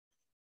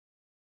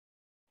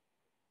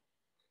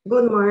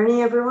Good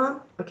morning,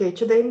 everyone. Okay,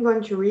 today I'm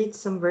going to read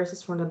some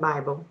verses from the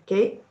Bible,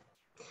 okay,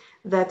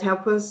 that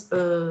help us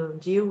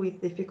deal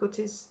with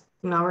difficulties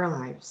in our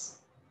lives.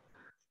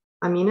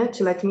 A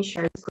minute, let me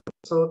share this.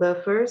 So the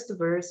first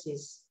verse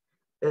is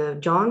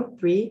John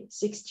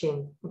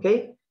 3:16,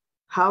 okay?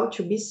 How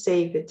to be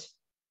saved.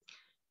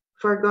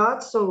 For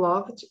God so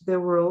loved the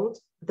world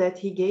that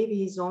he gave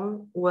his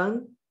own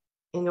one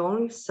and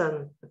only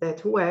Son, that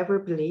whoever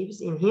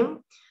believes in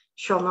him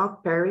shall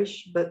not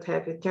perish but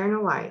have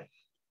eternal life,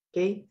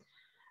 okay?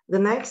 The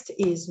next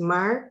is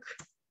Mark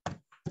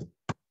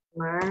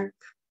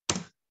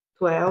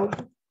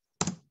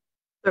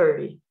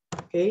 12:30.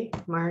 Okay,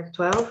 Mark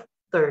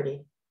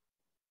 12:30.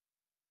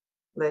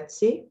 Let's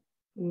see.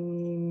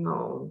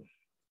 No.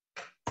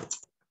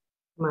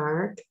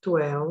 Mark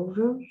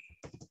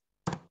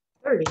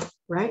 12:30,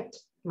 right?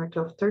 Mark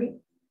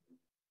 12:30.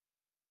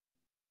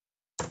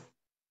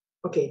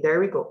 Okay, there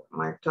we go.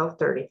 Mark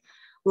 12:30.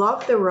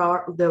 Love the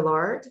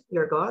Lord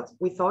your God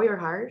with all your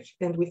heart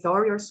and with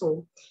all your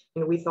soul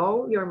and with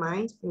all your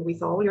mind and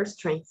with all your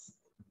strength.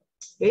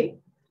 Okay,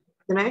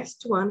 the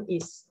next one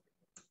is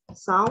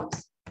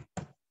Psalms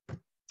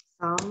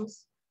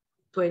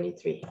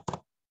 23.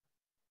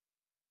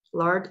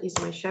 Lord is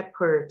my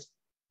shepherd.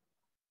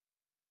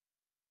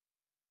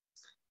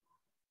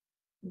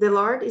 The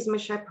Lord is my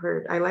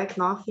shepherd. I lack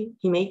nothing.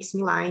 He makes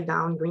me lie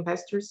down in green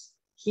pastures.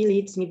 He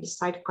leads me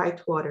beside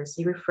quiet waters.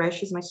 He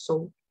refreshes my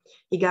soul.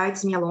 He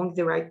guides me along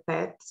the right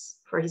paths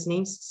for his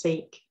name's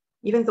sake.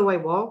 Even though I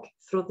walk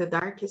through the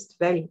darkest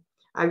valley,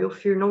 I will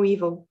fear no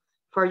evil,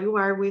 for you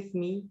are with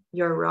me,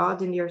 your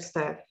rod and your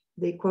staff.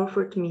 They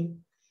comfort me.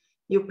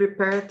 You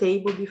prepare a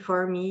table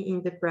before me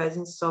in the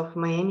presence of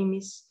my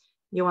enemies.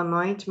 You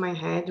anoint my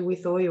head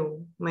with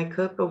oil. My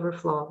cup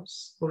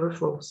overflows.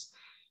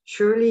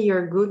 Surely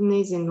your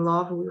goodness and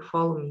love will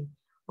follow me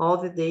all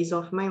the days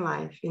of my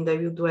life, and I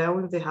will dwell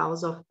in the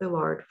house of the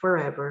Lord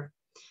forever.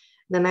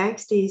 The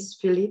next is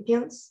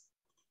Philippians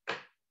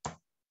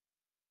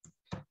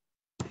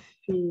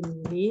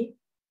 4:8.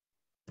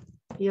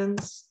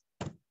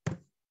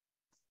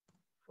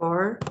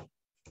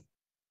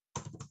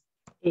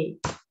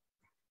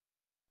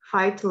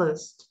 Fight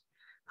lust.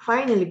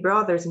 Finally,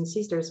 brothers and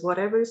sisters,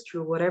 whatever is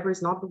true, whatever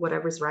is noble,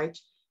 whatever is right,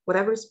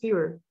 whatever is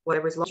pure,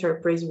 whatever is lovely or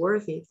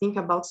praiseworthy, think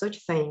about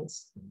such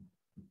things.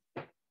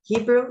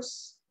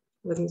 Hebrews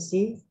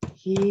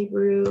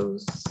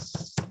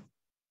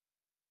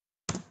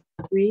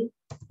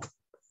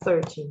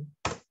 3:13.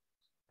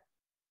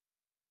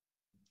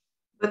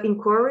 But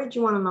encourage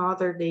one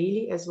another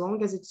daily as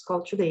long as it's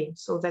called today,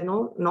 so that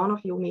none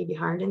of you may be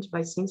hardened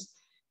by sin's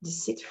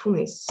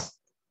deceitfulness.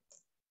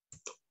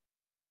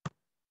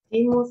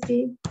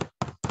 Timothy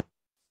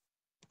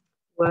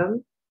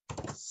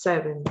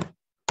 1:7.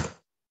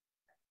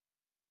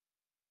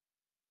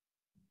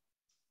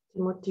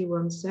 Timothy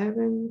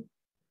 1:7.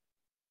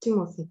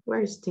 Timothy,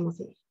 where is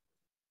Timothy?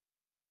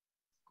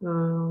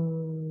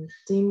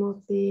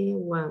 Timothy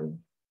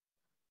 1.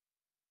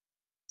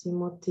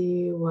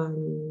 Timothy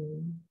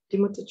 1.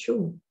 Timothy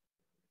 2.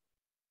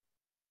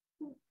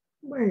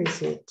 Where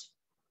is it?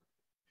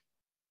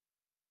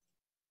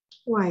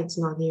 Why it's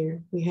not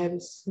here? We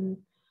have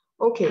some.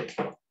 Okay.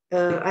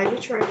 I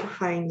will try to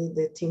find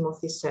the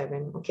Timothy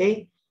 7,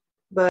 okay?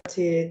 But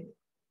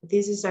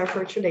this is all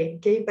for today.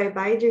 Okay,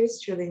 bye-bye, dear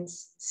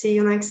students. See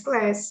you next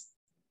class.